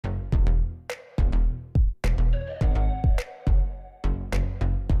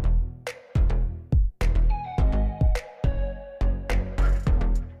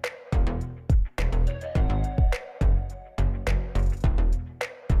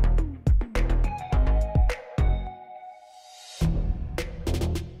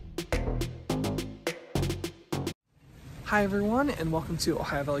Hi everyone, and welcome to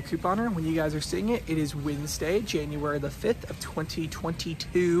Ohio Valley Couponer. When you guys are seeing it, it is Wednesday, January the 5th of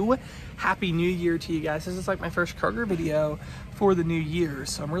 2022. Happy New Year to you guys. This is like my first Kroger video for the new year,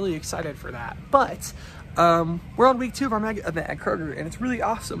 so I'm really excited for that. But we're on week 2 of our mega event at Kroger, and it's really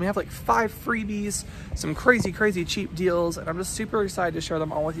awesome. We have like 5 freebies, some crazy cheap deals, and I'm just super excited to share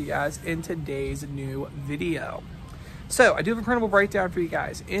them all with you guys in today's new video. So I do have a printable breakdown for you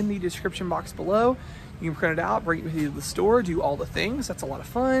guys in the description box below. You can print it out, bring it with you to the store, do all the things. That's a lot of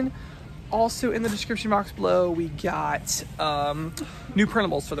fun. Also in the description box below, we got new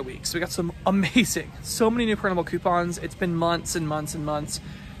printables for the week. So we got some amazing, so many new printable coupons. It's been months and months and months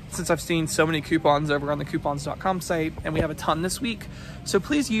since I've seen so many coupons over on the coupons.com site, and we have a ton this week. So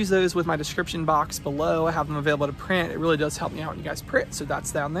please use those with my description box below. I have them available to print. It really does help me out when you guys print, so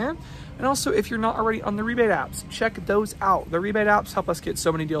that's down there. And also, if you're not already on the rebate apps, check those out. The rebate apps help us get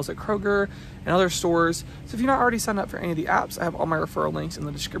so many deals at Kroger and other stores. So if you're not already signed up for any of the apps, I have all my referral links in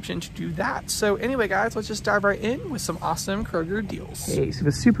the description to do that. So anyway, guys, let's just dive right in with some awesome Kroger deals. Hey, so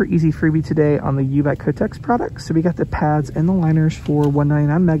a super easy freebie today on the U-Back Kotex products. So we got the pads and the liners for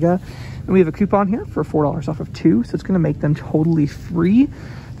 $1.99 mega. And we have a coupon here for $4 off of 2. So it's going to make them totally free.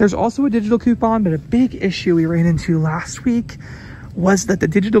 There's also a digital coupon, but a big issue we ran into last week was that the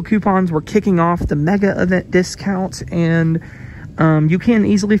digital coupons were kicking off the mega event discount, and you can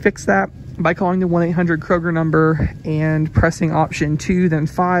easily fix that by calling the 1-800-KROGER number and pressing option 2, then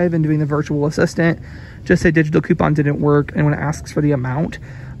 5, and doing the virtual assistant. Just say digital coupon didn't work, and when it asks for the amount,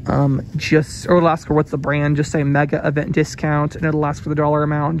 or it'll ask for what's the brand, just say mega event discount, and it'll ask for the dollar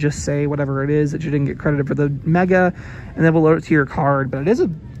amount, just say whatever it is that you didn't get credited for the mega, and then we'll load it to your card. But it is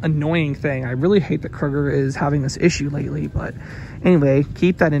an annoying thing. I really hate that Kroger is having this issue lately, but anyway,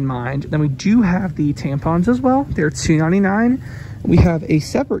 keep that in mind. Then we do have the tampons as well. They're $2.99. We have a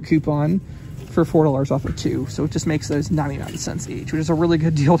separate coupon for $4 off of 2, so it just makes those 99 cents each, which is a really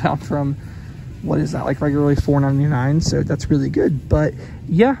good deal down from, what is that, like regularly $4.99, so that's really good. But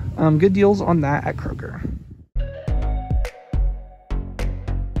yeah, good deals on that at Kroger.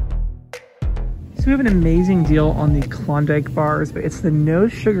 So we have an amazing deal on the Klondike bars, but it's the no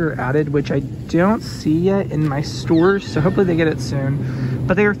sugar added, which I don't see yet in my stores, so hopefully they get it soon.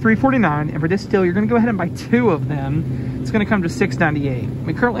 But they are $3.49, and for this deal, you're gonna go ahead and buy 2 of them. It's gonna come to $6.98.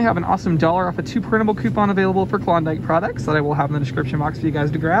 We currently have an awesome $1 off of 2 printable coupon available for Klondike products that I will have in the description box for you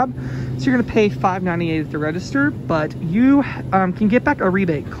guys to grab. So you're gonna pay $5.98 at the register, but you can get back a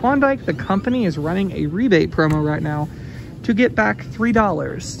rebate. Klondike, the company, is running a rebate promo right now to get back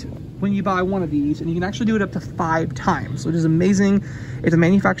 $3 when you buy one of these, and you can actually do it up to 5 times, which is amazing. It's a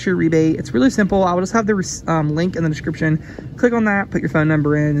manufacturer rebate. It's really simple. I will just have the link in the description. Click on that, put your phone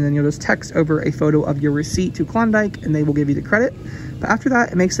number in, and then you'll just text over a photo of your receipt to Klondike, and they will give you the credit. But after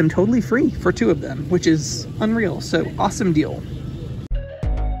that, it makes them totally free for 2 of them, which is unreal. So awesome deal.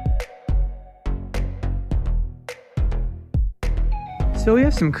 So we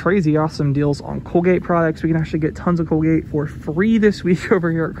have some crazy awesome deals on Colgate products. We can actually get tons of Colgate for free this week over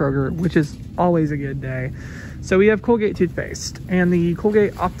here at Kroger, which is always a good day. So we have Colgate toothpaste, and the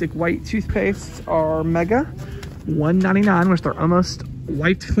Colgate Optic White toothpastes are mega $1.99, which they're almost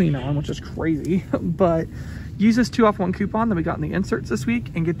wiped clean on, which is crazy. But use this 2 off 1 coupon that we got in the inserts this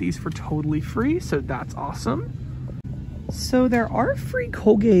week and get these for totally free, so that's awesome. So there are free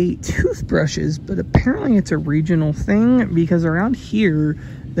Colgate toothbrushes, but apparently it's a regional thing because around here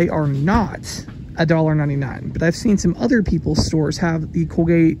they are not $1.99. But I've seen some other people's stores have the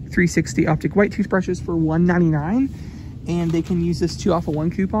Colgate 360 Optic White toothbrushes for $1.99, and they can use this 2 off of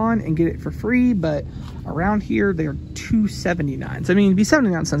 1 coupon and get it for free. But around here they are $2.79. So I mean, it'd be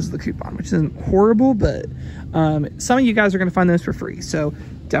 79 cents of the coupon, which isn't horrible, but some of you guys are going to find those for free. So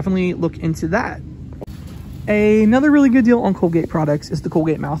definitely look into that. Another really good deal on Colgate products is the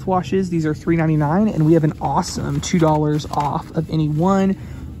Colgate mouthwashes. These are $3.99, and we have an awesome $2 off of any one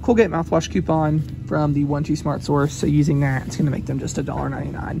Colgate mouthwash coupon from the 1-2 Smart Source. So using that, it's going to make them just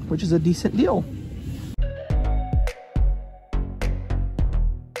 $1.99, which is a decent deal.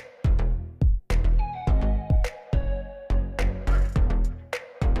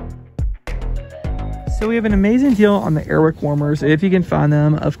 So we have an amazing deal on the Airwick warmers, if you can find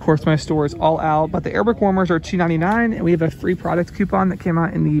them. Of course, my store is all out, but the Airwick warmers are $2.99, and we have a free product coupon that came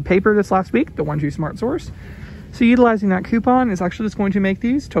out in the paper this last week, the 1-2 Smart Source. So utilizing that coupon is actually just going to make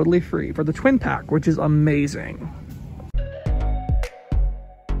these totally free for the twin pack, which is amazing.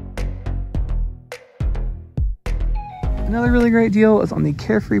 Another really great deal is on the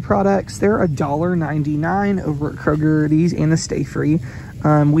Carefree products. They're $1.99 over at Kroger, these and the Stay Free.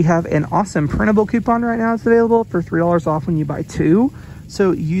 We have an awesome printable coupon right now that's available for $3 off when you buy 2.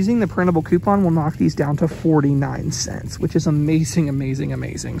 So using the printable coupon will knock these down to 49 cents, which is amazing, amazing,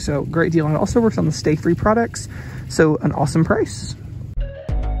 amazing. So great deal. And it also works on the Stay Free products. So an awesome price.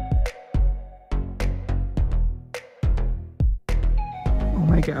 Oh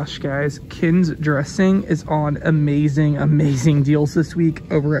my gosh, guys, Kin's dressing is on amazing, amazing deals this week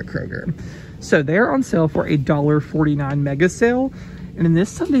over at Kroger. So they're on sale for a $1.49 mega sale. And in this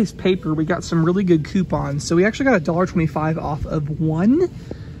Sunday's paper, we got some really good coupons. So we actually got $1.25 off of one,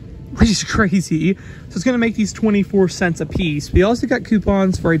 which is crazy. So it's gonna make these 24 cents a piece. We also got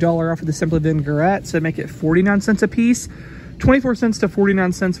coupons for $1 off of the Simply Vinaigrette, so make it 49 cents a piece. 24 cents to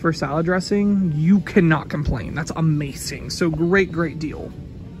 49 cents for salad dressing. You cannot complain. That's amazing. So great, great deal.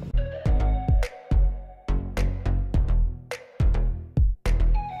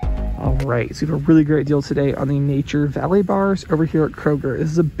 All right, so we have a really great deal today on the Nature Valley bars over here at Kroger.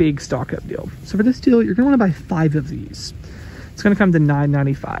 This is a big stock up deal. So for this deal, you're gonna wanna buy 5 of these. It's gonna come to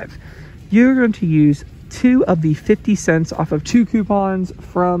 $9.95. You're going to use 2 of the 50 cents off of 2 coupons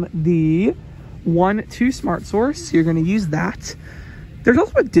from the 1-2 Smart Source. You're gonna use that. There's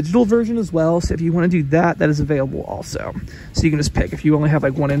also a digital version as well, so if you wanna do that, that is available also. So you can just pick, if you only have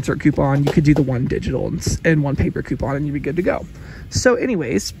like 1 insert coupon, you could do the 1 digital and 1 paper coupon and you'd be good to go. So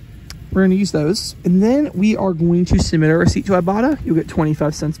anyways, we're gonna use those. And then we are going to submit a receipt to Ibotta. You'll get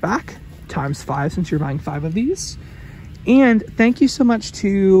 25 cents back, times 5 since you're buying 5 of these. And thank you so much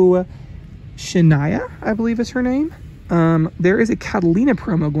to Shania, I believe is her name. There is a Catalina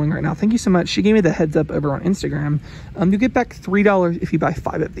promo going right now. Thank you so much. She gave me the heads up over on Instagram. You'll get back $3 if you buy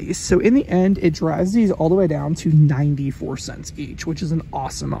 5 of these. So in the end, it drives these all the way down to 94 cents each, which is an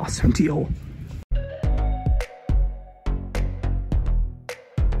awesome, awesome deal.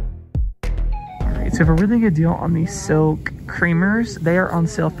 So we have a really good deal on these silk creamers. They are on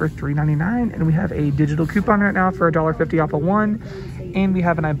sale for $3.99, and we have a digital coupon right now for $1.50 off of 1, and we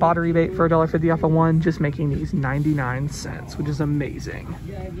have an Ibotta rebate for $1.50 off of 1, just making these 99 cents, which is amazing.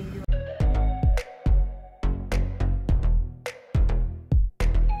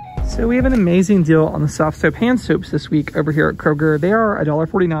 So we have an amazing deal on the soft soap hand soaps this week over here at Kroger. They are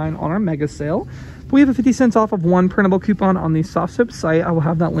 $1.49 on our mega sale. We have a 50 cents off of 1 printable coupon on the soft soap site. I will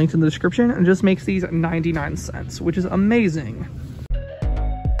have that linked in the description, and just makes these 99 cents, which is amazing.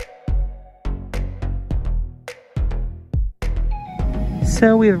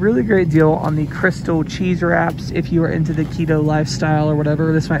 So we have a really great deal on the Crystal cheese wraps. If you are into the keto lifestyle or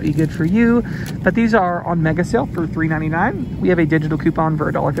whatever, this might be good for you. But these are on mega sale for $3.99. We have a digital coupon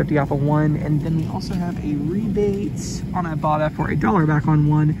for $1.50 off of 1, and then we also have a rebate on Ibotta for $1 back on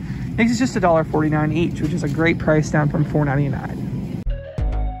 1. Makes it just $1.49 each, which is a great price down from $4.99.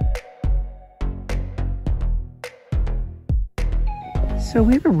 So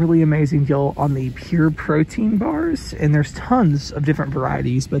we have a really amazing deal on the pure protein bars, and there's tons of different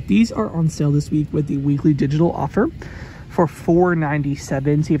varieties, but these are on sale this week with the weekly digital offer for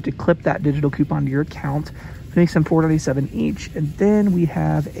 $4.97. So you have to clip that digital coupon to your account. It makes them $4.97 each. And then we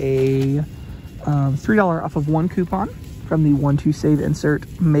have a $3 off of 1 coupon from the 1-2 save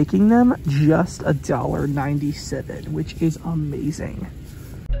insert, making them just $1.97, which is amazing.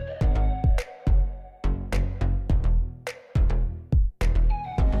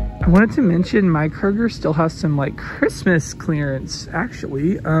 I wanted to mention my Kroger still has some like Christmas clearance,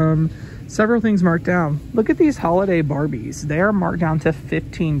 actually. Several things marked down. Look at these holiday Barbies. They are marked down to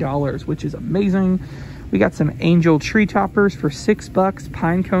 $15, which is amazing. We got some angel tree toppers for $6,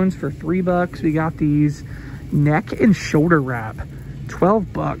 pine cones for $3. We got these neck and shoulder wrap,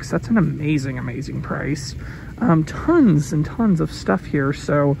 $12. That's an amazing, amazing price. Tons and tons of stuff here.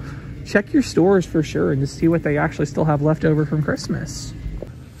 So check your stores for sure and just see what they actually still have left over from Christmas.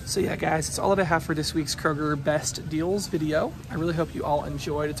 So yeah, guys, that's all that I have for this week's Kroger Best Deals video. I really hope you all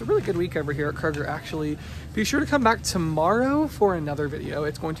enjoyed. It's a really good week over here at Kroger, actually. Be sure to come back tomorrow for another video.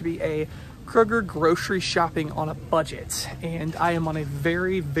 It's going to be a Kroger grocery shopping on a budget, and I am on a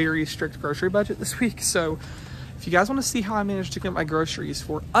very, very strict grocery budget this week. So if you guys want to see how I managed to get my groceries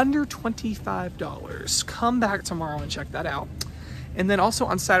for under $25, come back tomorrow and check that out. And then also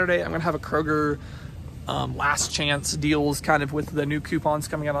on Saturday, I'm going to have a Kroger last chance deals kind of with the new coupons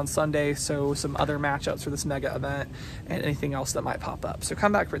coming out on Sunday. So some other matchups for this mega event and anything else that might pop up. So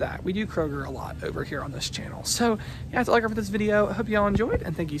come back for that. We do Kroger a lot over here on this channel. So yeah, that's all I got for this video. I hope you all enjoyed,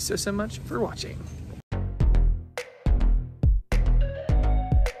 and thank you so much for watching.